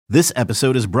This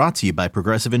episode is brought to you by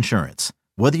Progressive Insurance.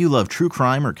 Whether you love true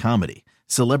crime or comedy,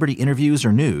 celebrity interviews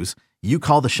or news, you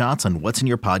call the shots on what's in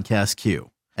your podcast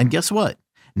queue. And guess what?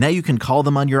 Now you can call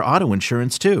them on your auto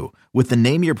insurance too with the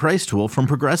Name Your Price tool from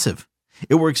Progressive.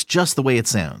 It works just the way it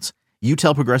sounds. You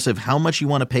tell Progressive how much you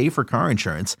want to pay for car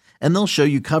insurance, and they'll show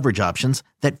you coverage options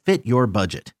that fit your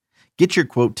budget. Get your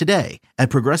quote today at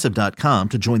Progressive.com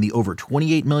to join the over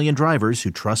 28 million drivers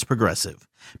who trust Progressive.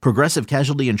 Progressive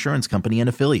Casualty Insurance Company and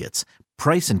Affiliates.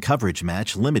 Price and coverage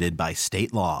match limited by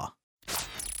state law.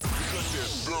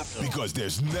 Because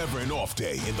there's never an off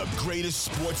day in the greatest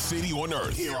sports city on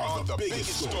earth. Here are the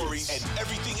biggest stories and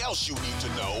everything else you need to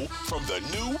know from the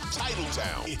new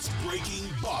Titletown. It's Breaking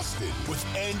Boston with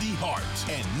Andy Hart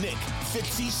and Nick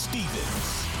Fitzy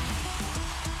Stevens.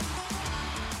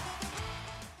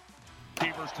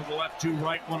 Receivers to the left, two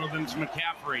right. One of them's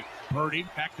McCaffrey. Purdy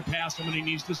back to pass him, and he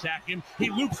needs to sack him.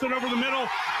 He loops it over the middle.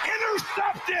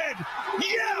 Intercepted!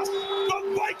 Yes!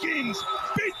 The Vikings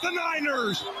beat the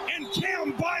Niners, and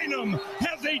Cam Bynum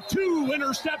has a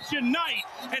 2-interception night,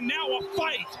 and now a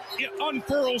fight it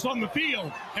unfurls on the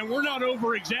field. And we're not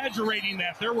over-exaggerating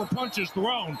that. There were punches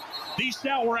thrown. These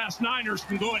sour-ass Niners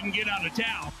can go ahead and get out of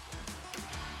town.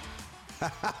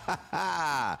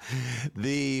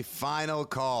 The final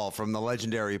call from the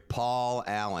legendary Paul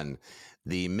Allen,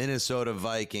 the Minnesota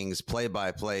Vikings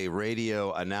play-by-play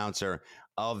radio announcer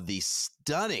of the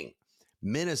stunning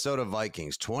Minnesota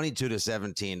Vikings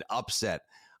 22-17 upset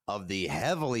of the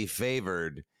heavily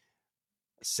favored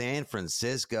San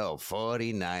Francisco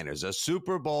 49ers, a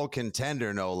Super Bowl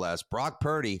contender no less. Brock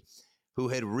Purdy, who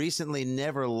had recently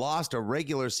never lost a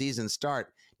regular season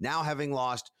start, now having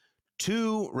lost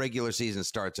 2 regular season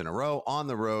starts in a row on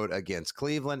the road against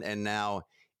Cleveland, and now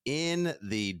in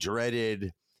the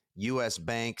dreaded U.S.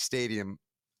 Bank Stadium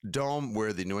Dome,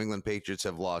 where the New England Patriots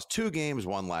have lost 2 games,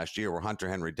 one last year where Hunter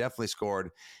Henry definitely scored,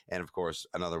 and of course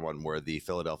another one where the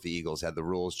Philadelphia Eagles had the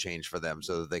rules changed for them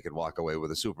so that they could walk away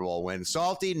with a Super Bowl win.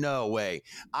 Salty? No way.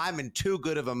 I'm in too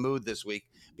good of a mood this week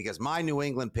because my New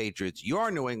England Patriots,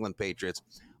 your New England Patriots,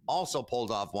 also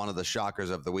pulled off one of the shockers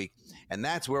of the week. And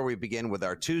that's where we begin with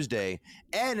our Tuesday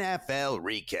NFL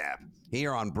recap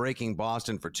here on Breaking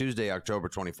Boston for Tuesday, October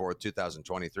 24th,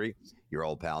 2023. Your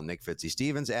old pal, Nick Fitzy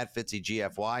Stevens at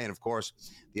FitzyGFY. And of course,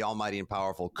 the almighty and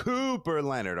powerful Cooper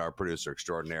Leonard, our producer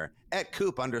extraordinaire at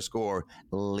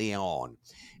Coop_Leon.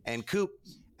 And Coop,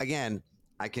 again,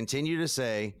 I continue to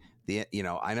say,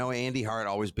 I know Andy Hart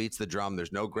always beats the drum.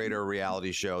 There's no greater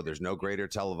reality show. There's no greater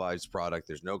televised product.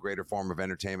 There's no greater form of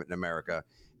entertainment in America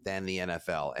than the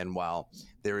NFL. And while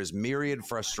there is myriad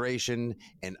frustration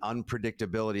and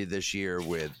unpredictability this year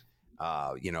with,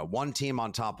 one team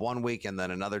on top one week and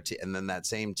then another and then that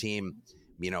same team,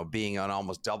 being an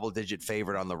almost double-digit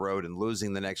favorite on the road and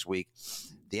losing the next week,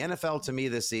 the NFL to me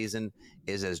this season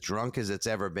is as drunk as it's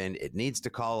ever been. It needs to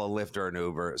call a Lyft or an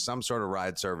Uber, some sort of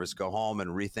ride service, go home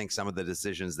and rethink some of the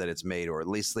decisions that it's made, or at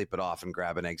least sleep it off and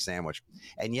grab an egg sandwich.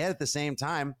 And yet at the same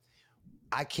time,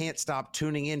 I can't stop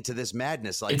tuning into this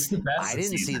madness. Like, it's the best. I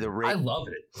didn't see the rate. I love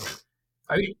it.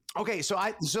 Okay, so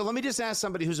let me just ask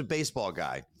somebody who's a baseball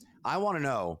guy. I want to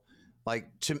know, I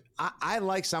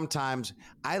like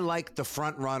the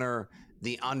front runner,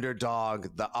 the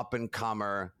underdog, the up and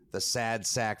comer, the sad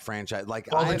sack franchise.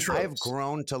 I've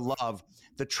grown to love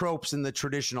the tropes and the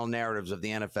traditional narratives of the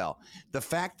NFL. The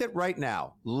fact that right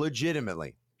now,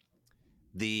 legitimately,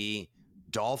 the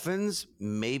Dolphins,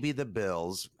 maybe the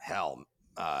Bills,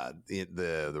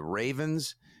 the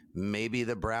Ravens, maybe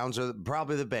the Browns, or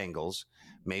probably the Bengals,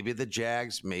 maybe the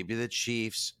Jags, maybe the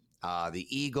Chiefs, the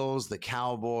Eagles, the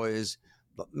Cowboys,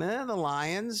 the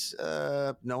Lions,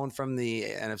 no one from the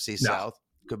NFC South.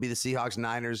 Could be the Seahawks,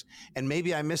 Niners, and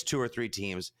maybe I missed 2 or 3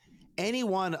 teams. Any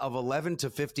one of 11 to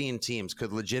 15 teams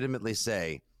could legitimately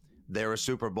say they're a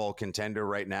Super Bowl contender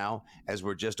right now, as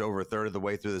we're just over a third of the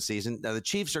way through the season. Now, the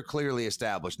Chiefs are clearly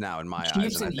established now in my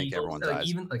eyes, and I think everyone's eyes.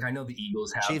 Even I know the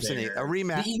Eagles have Chiefs a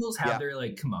rematch. The Eagles have their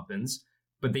comeuppance,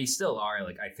 but they still are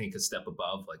I think a step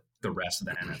above the rest of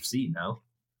the NFC. No.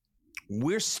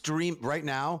 Right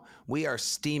now, we are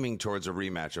steaming towards a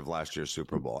rematch of last year's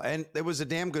Super Bowl. And it was a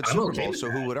damn good Super Bowl, so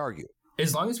who would argue?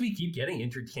 As long as we keep getting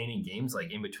entertaining games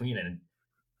in between, and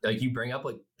you bring up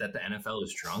that the NFL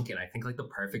is drunk, and I think the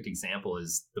perfect example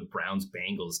is the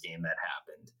Browns-Bengals game that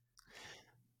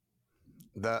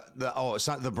happened. It's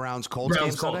not the Browns-Colts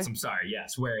game Sunday? I'm sorry,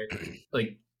 yes, where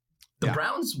The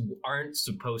Browns aren't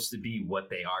supposed to be what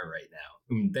they are right now.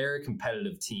 I mean, they're a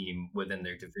competitive team within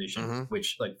their division,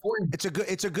 which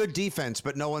it's a good defense,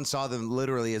 but no one saw them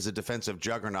literally as a defensive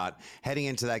juggernaut heading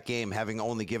into that game, having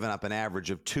only given up an average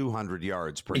of 200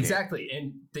 yards per game. Exactly.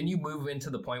 And then you move into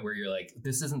the point where you're like,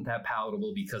 this isn't that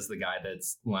palatable because the guy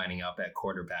that's lining up at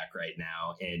quarterback right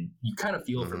now. And you kind of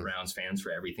feel for Browns fans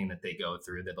for everything that they go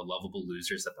through. They're the lovable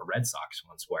losers that the Red Sox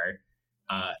once were.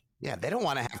 Yeah, they don't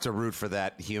want to have to root for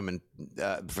that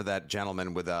for that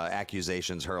gentleman with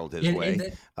accusations hurled his way.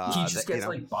 And he just gets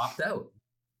bopped out,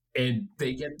 and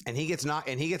he gets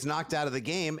knocked out of the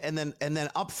game, and then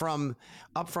up from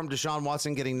Deshaun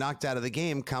Watson getting knocked out of the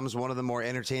game comes one of the more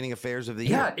entertaining affairs of the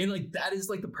year. Yeah, and that is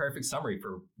the perfect summary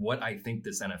for what I think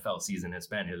this NFL season has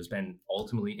been. It has been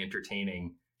ultimately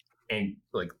entertaining, and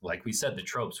like we said, the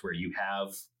tropes where you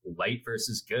have light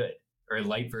versus good. Or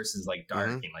light versus dark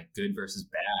and good versus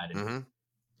bad. And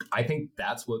I think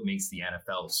that's what makes the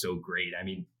NFL so great. I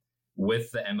mean,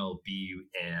 with the MLB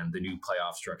and the new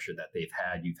playoff structure that they've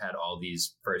had, you've had all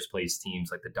these first place teams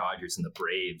like the Dodgers and the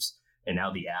Braves, and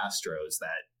now the Astros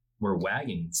that were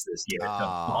wagons this year.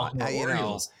 The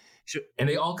Orioles. And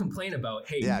they all complain about,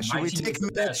 hey, should we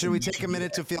take a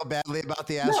minute to feel badly about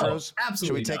the Astros? No, absolutely.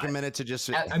 Should we take a minute to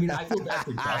just? I mean, I feel bad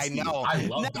for Dusty. I know. I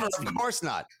love Never, Dusty. of course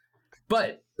not.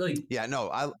 But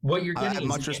what you're getting. I have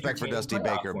much respect for Dusty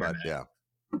Baker, but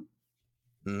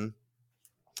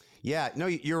yeah, no,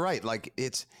 you're right.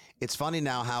 It's funny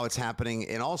now how it's happening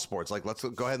in all sports. Let's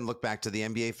go ahead and look back to the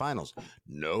NBA Finals.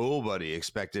 Nobody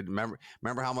expected.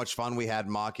 Remember how much fun we had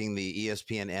mocking the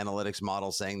ESPN analytics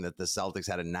model, saying that the Celtics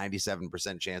had a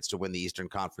 97% chance to win the Eastern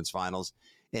Conference Finals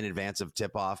in advance of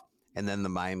tip-off, and then the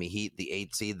Miami Heat, the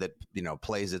 8 seed that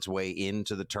plays its way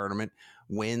into the tournament,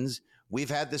 wins. We've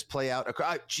had this play out.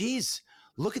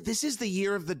 Look at this. Is the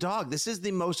year of the dog. This is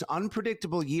the most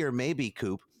unpredictable year, maybe,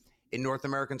 Coop, in North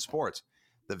American sports.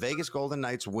 The Vegas Golden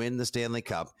Knights win the Stanley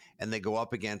Cup, and they go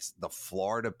up against the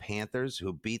Florida Panthers,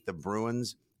 who beat the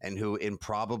Bruins and who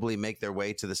improbably make their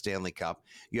way to the Stanley Cup.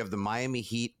 You have the Miami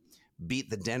Heat beat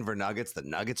the Denver Nuggets. The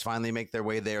Nuggets finally make their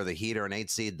way there. The Heat are an 8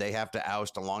 seed. They have to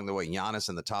oust along the way Giannis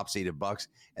and the top-seeded Bucks,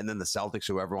 and then the Celtics,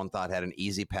 who everyone thought had an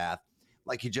easy path.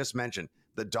 Like you just mentioned,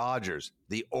 the Dodgers,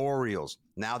 the Orioles,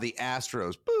 now the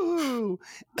Astros. Boo!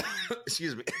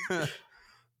 Excuse me.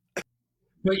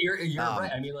 But you're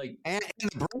right. I mean, and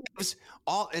the Braves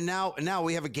now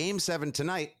we have a Game 7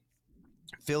 tonight.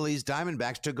 Phillies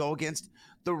Diamondbacks to go against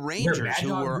the Rangers,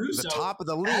 who were the top of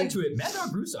the league. Add to it, Mad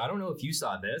Dog Russo. I don't know if you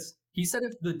saw this. He said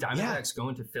if the Diamondbacks go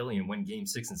into Philly and win Game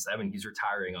 6 and 7, he's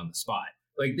retiring on the spot.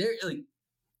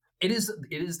 It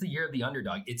is the year of the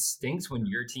underdog. It stinks when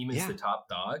your team is the top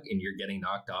dog and you're getting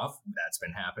knocked off. That's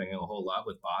been happening a whole lot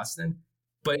with Boston.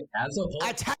 But as a whole,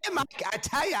 I tell you, Mike.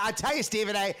 I tell you,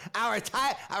 Stephen. I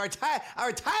retire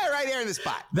right here in the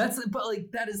spot. That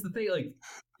is the thing.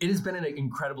 It has been an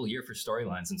incredible year for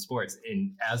storylines in sports.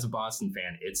 And as a Boston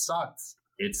fan, it sucks.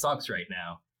 It sucks right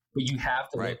now. But you have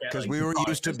to look at because we were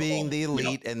used to being the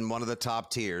elite and one of the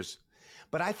top tiers.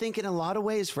 But I think in a lot of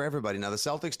ways for everybody. Now, the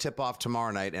Celtics tip off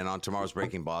tomorrow night, and on tomorrow's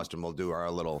Breaking Boston, we'll do our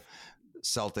little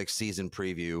Celtics season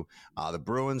preview. The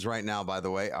Bruins right now, by the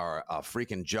way, are a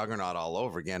freaking juggernaut all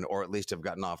over again, or at least have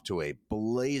gotten off to a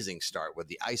blazing start with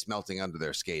the ice melting under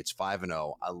their skates,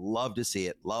 5-0. I love to see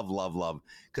it. Love,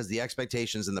 because the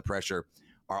expectations and the pressure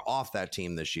are off that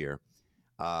team this year.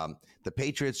 The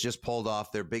Patriots just pulled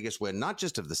off their biggest win, not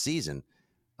just of the season,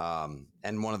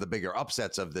 and one of the bigger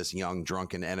upsets of this young,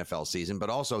 drunken NFL season, but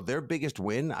also their biggest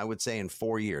win, I would say, in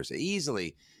 4 years,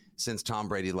 easily since Tom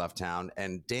Brady left town.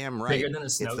 And damn right,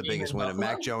 it's the biggest win of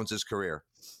Mac Jones's career.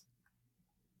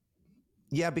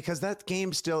 Yeah, because that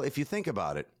game still, if you think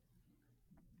about it,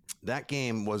 that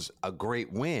game was a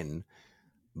great win,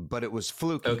 but it was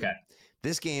fluky. Okay.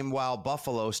 This game, while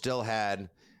Buffalo still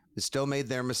made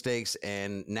their mistakes,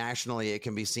 and nationally it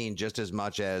can be seen just as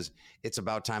much as it's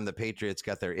about time the Patriots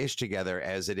got their ish together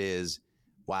as it is,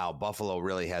 wow, Buffalo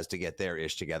really has to get their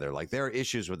ish together. There are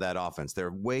issues with that offense.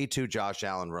 They're way too Josh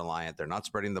Allen reliant. They're not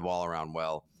spreading the ball around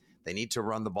well. They need to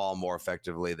run the ball more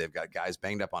effectively. They've got guys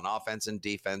banged up on offense and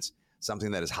defense,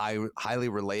 something that is highly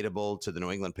relatable to the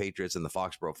New England Patriots and the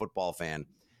Foxborough football fan.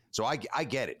 So I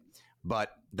get it.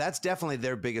 But that's definitely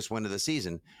their biggest win of the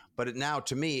season. But now,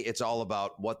 to me, it's all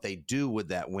about what they do with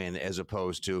that win, as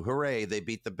opposed to, hooray, they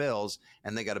beat the Bills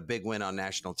and they got a big win on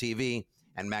national TV.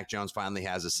 And Mac Jones finally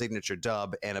has a signature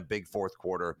dub and a big fourth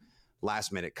quarter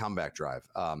last-minute comeback drive.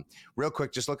 Real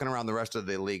quick, just looking around the rest of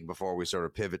the league before we sort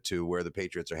of pivot to where the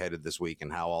Patriots are headed this week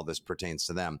and how all this pertains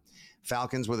to them.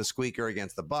 Falcons with a squeaker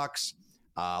against the Bucks.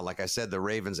 Like I said, the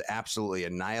Ravens absolutely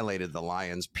annihilated the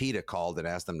Lions. PETA called and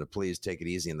asked them to please take it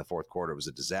easy in the fourth quarter. It was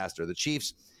a disaster. The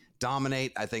Chiefs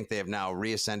dominate. I think they have now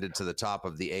reascended to the top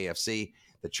of the AFC.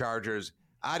 The Chargers,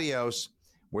 adios.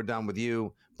 We're done with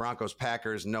you. Broncos,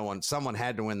 Packers, someone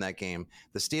had to win that game.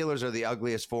 The Steelers are the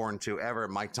ugliest 4-2 ever.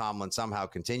 Mike Tomlin somehow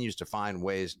continues to find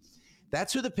ways.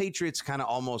 That's who the Patriots kind of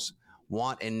almost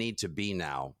want and need to be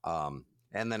now.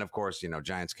 And then, of course,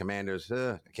 Giants, Commanders.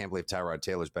 I can't believe Tyrod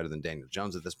Taylor's better than Daniel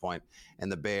Jones at this point.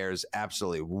 And the Bears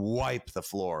absolutely wipe the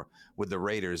floor with the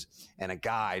Raiders. And a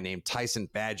guy named Tyson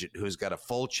Badgett, who's got a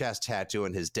full chest tattoo,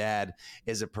 and his dad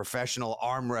is a professional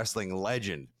arm wrestling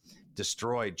legend,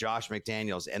 destroyed Josh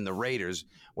McDaniels and the Raiders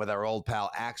with our old pal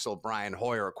Axel Brian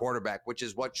Hoyer, a quarterback, which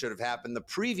is what should have happened the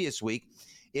previous week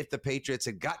if the Patriots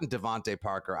had gotten Devontae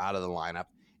Parker out of the lineup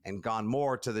and gone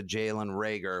more to the Jalen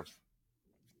Reagor,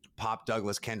 Pop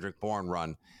Douglas, Kendrick Bourne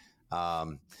run.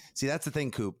 See, that's the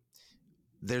thing, Coop.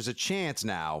 There's a chance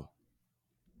now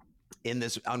in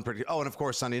this unpredictable. Oh, and of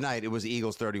course, Sunday night, it was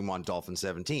Eagles 31, Dolphins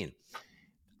 17.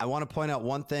 I want to point out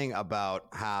one thing about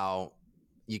how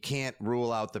you can't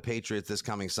rule out the Patriots this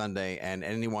coming Sunday, and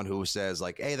anyone who says,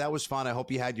 like, hey, that was fun. I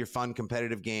hope you had your fun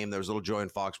competitive game. There was a little joy in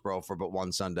Foxborough for but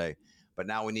one Sunday. But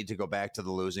now we need to go back to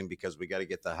the losing because we got to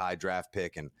get the high draft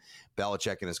pick and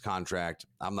Belichick and his contract.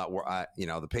 I'm not,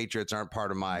 the Patriots aren't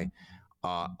part of my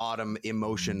autumn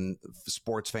emotion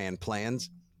sports fan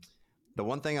plans. The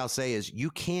one thing I'll say is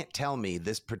you can't tell me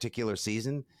this particular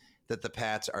season that the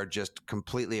Pats are just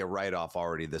completely a write-off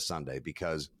already this Sunday,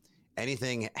 because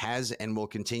anything has and will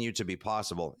continue to be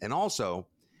possible. And also,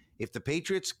 if the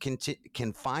Patriots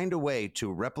can find a way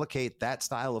to replicate that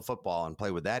style of football and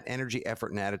play with that energy,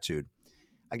 effort, and attitude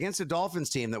against a Dolphins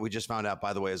team that we just found out,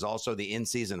 by the way, is also the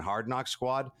in-season Hard Knock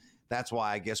squad. That's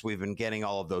why I guess we've been getting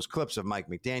all of those clips of Mike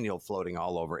McDaniel floating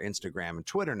all over Instagram and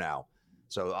Twitter now.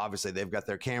 So obviously they've got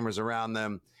their cameras around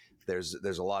them. There's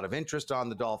a lot of interest on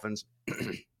the Dolphins.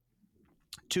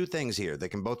 Two things here. They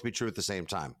can both be true at the same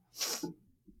time.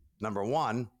 Number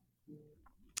one,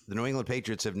 the New England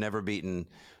Patriots have never beaten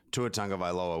Tua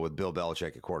Tagovailoa with Bill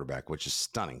Belichick at quarterback, which is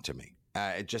stunning to me.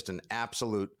 It's just an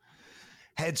absolute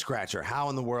head scratcher. How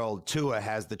in the world Tua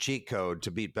has the cheat code to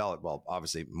beat Belichick? Well,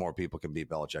 obviously more people can beat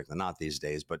Belichick than not these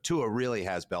days, but Tua really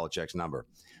has Belichick's number.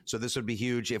 So this would be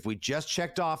huge if we just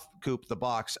checked off, Coop, the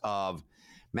box of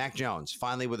Mac Jones,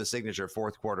 finally with a signature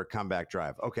fourth quarter comeback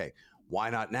drive. Okay, why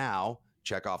not now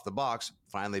check off the box,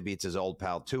 finally beats his old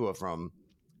pal Tua from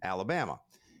Alabama.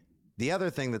 The other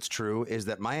thing that's true is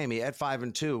that Miami at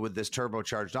 5-2 with this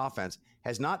turbocharged offense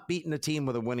has not beaten a team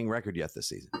with a winning record yet this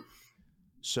season.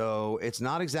 So it's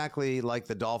not exactly like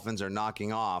the Dolphins are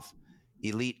knocking off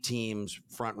elite teams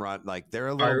front run. Like they're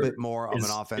a little bit more of an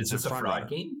offensive is this front a fraud runner.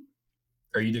 game?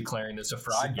 Are you declaring this a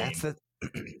fraud game? That's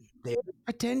the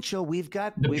potential we've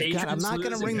got. I'm not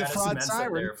going to ring the fraud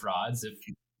siren. They're frauds if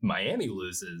Miami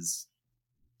loses.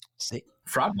 See,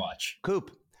 fraud watch.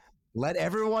 Coop, let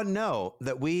everyone know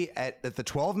that we at the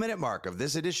 12-minute mark of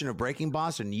this edition of Breaking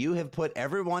Boston, you have put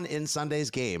everyone in Sunday's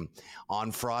game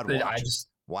on fraud watch.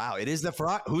 Wow, it is the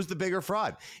fraud. Who's the bigger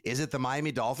fraud? Is it the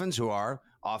Miami Dolphins, who are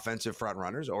offensive front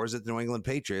runners, or is it the New England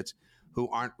Patriots, who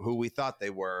aren't who we thought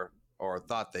they were or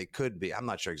thought they could be? I'm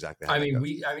not sure exactly how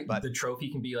but the trophy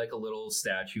can be like a little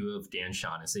statue of Dan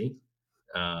Shaughnessy.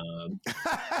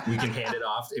 We can hand it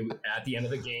off at the end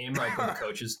of the game. Like when the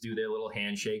coaches do their little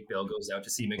handshake, Bill goes out to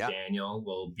see McDaniel. Yep.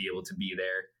 We'll be able to be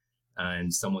there,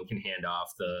 and someone can hand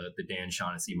off the Dan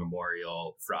Shaughnessy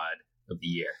Memorial Fraud of the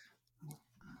Year.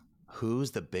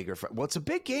 Who's the bigger fraud? Well, it's a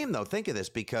big game, though. Think of this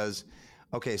because,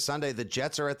 okay, Sunday, the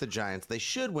Jets are at the Giants. They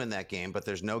should win that game, but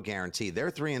there's no guarantee. They're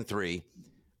 3-3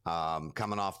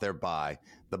 coming off their bye.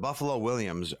 The Buffalo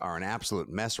Williams are an absolute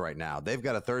mess right now. They've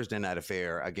got a Thursday night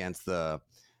affair against the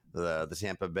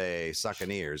Tampa Bay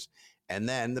Buccaneers. And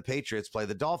then the Patriots play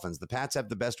the Dolphins. The Pats have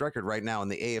the best record right now in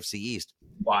the AFC East.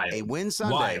 Wild. A win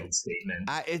Sunday. Wild statement.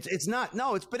 It's not.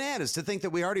 No, it's bananas to think that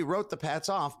we already wrote the Pats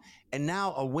off. And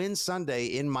now a win Sunday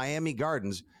in Miami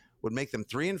Gardens would make them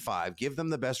 3-5, give them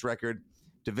the best record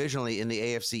divisionally in the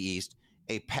AFC East.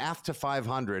 A path to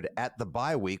 500 at the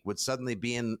bye week would suddenly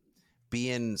be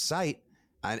in sight.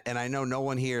 And I know no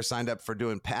one here signed up for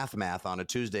doing path math on a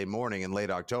Tuesday morning in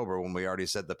late October when we already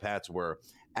said the Pats were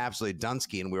absolutely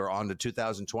Dunsky and we were on to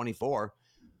 2024.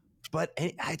 But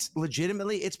it's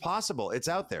legitimately, it's possible. It's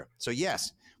out there. So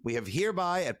yes, we have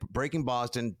hereby at Breaking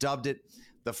Boston dubbed it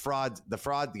the fraud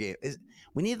game.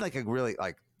 We need like a really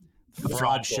like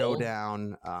fraud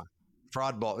showdown,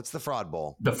 fraud bowl. It's the fraud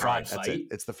bowl. The fraud fight.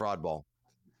 It's the fraud bowl.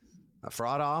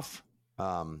 Fraud off.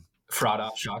 Fraud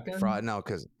off shotgun? Fraud? No,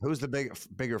 because who's the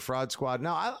bigger fraud squad?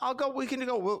 No, I'll go.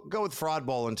 We'll go with Fraud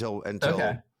Bowl until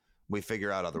Okay. we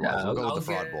figure out otherwise. We'll go with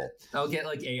the Fraud Bowl. I'll get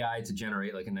like AI to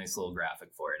generate like a nice little graphic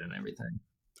for it and everything.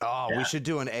 Oh, we should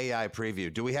do an AI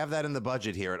preview. Do we have that in the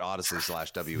budget here at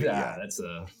Odyssey/WEI? Yeah,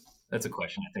 that's a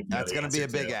question. I think that's going to be a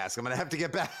big ask. I'm going to have to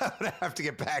get back. I'm going to have to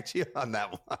get back to you on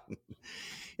that one.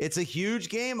 It's a huge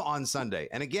game on Sunday,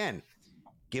 and again,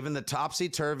 given the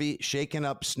topsy-turvy, shaken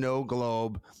up snow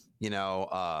globe,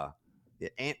 ant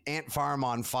farm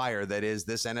on fire that is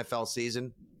this NFL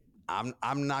season, I'm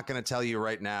not going to tell you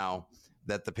right now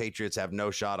that the Patriots have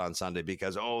no shot on Sunday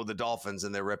because, the Dolphins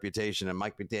and their reputation, and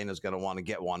Mike McDaniel's going to want to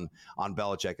get one on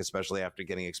Belichick, especially after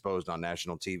getting exposed on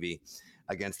national TV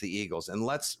against the Eagles. And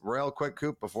let's, real quick,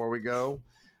 Coop, before we go,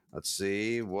 let's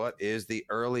see, what is the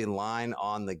early line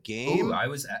on the game? I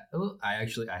had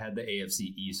the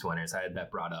AFC East winners. I had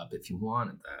that brought up if you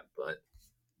wanted that, but.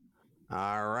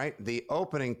 All right. The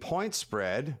opening point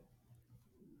spread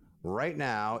right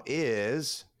now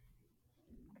is,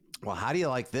 well, how do you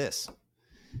like this?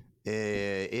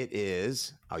 It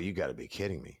is, you got to be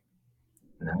kidding me.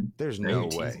 There's no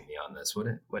way. Me on this.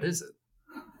 What is it?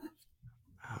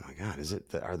 Oh my God.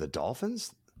 Are the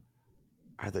Dolphins?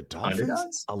 Are the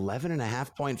Dolphins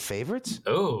 11.5-point favorites?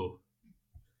 Oh.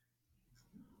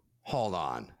 Hold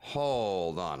on.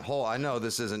 I know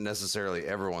this isn't necessarily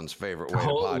everyone's favorite way to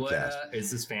podcast.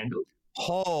 Is this FanDuel?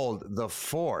 Hold the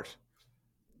fort.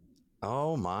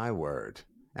 Oh my word.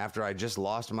 After I just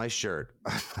lost my shirt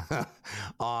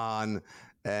and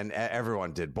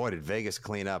everyone did. Boy, did Vegas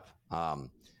clean up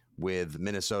with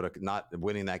Minnesota not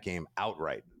winning that game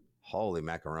outright. Holy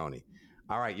macaroni.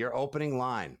 All right, your opening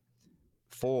line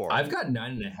for. I've got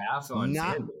 9.5 on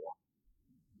FanDuel.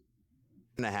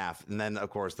 9.5. And then, of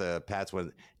course, the Pats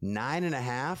win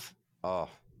 9.5. Oh,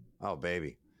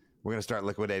 baby. We're going to start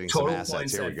liquidating total some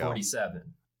assets. Here we go. 47.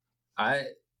 I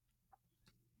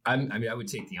would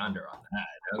take the under on that.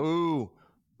 Ooh,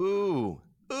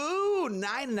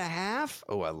 9.5.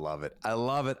 Oh, I love it.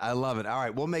 All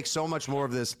right. We'll make so much more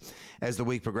of this as the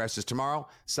week progresses. Tomorrow,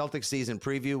 Celtics season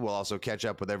preview. We'll also catch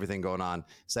up with everything going on,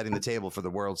 setting the table for the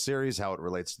World Series, how it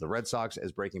relates to the Red Sox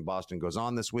as Breaking Boston goes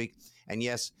on this week. And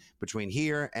yes, between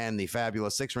here and the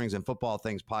fabulous Six Rings and Football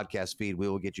Things podcast feed, we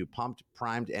will get you pumped,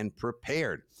 primed, and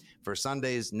prepared for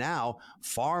Sunday's now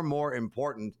far more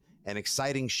important and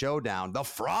exciting showdown, the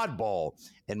Fraud Bowl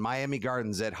in Miami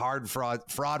Gardens at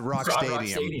Fraud Rock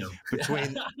Stadium.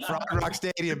 Between Fraud Rock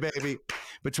Stadium, baby,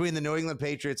 between the New England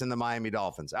Patriots and the Miami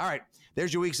Dolphins. All right,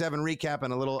 there's your Week 7 recap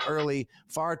and a little early,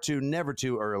 never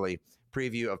too early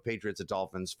preview of Patriots and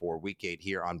Dolphins for Week 8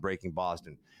 here on Breaking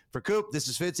Boston. For Coop, this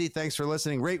is Fitzy. Thanks for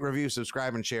listening. Rate, review,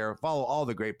 subscribe, and share. Follow all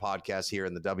the great podcasts here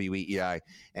in the WEEI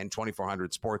and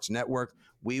 2400 Sports Network.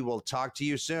 We will talk to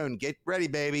you soon. Get ready,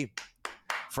 baby.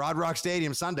 Fraud Rock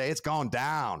Stadium Sunday. It's going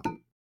down.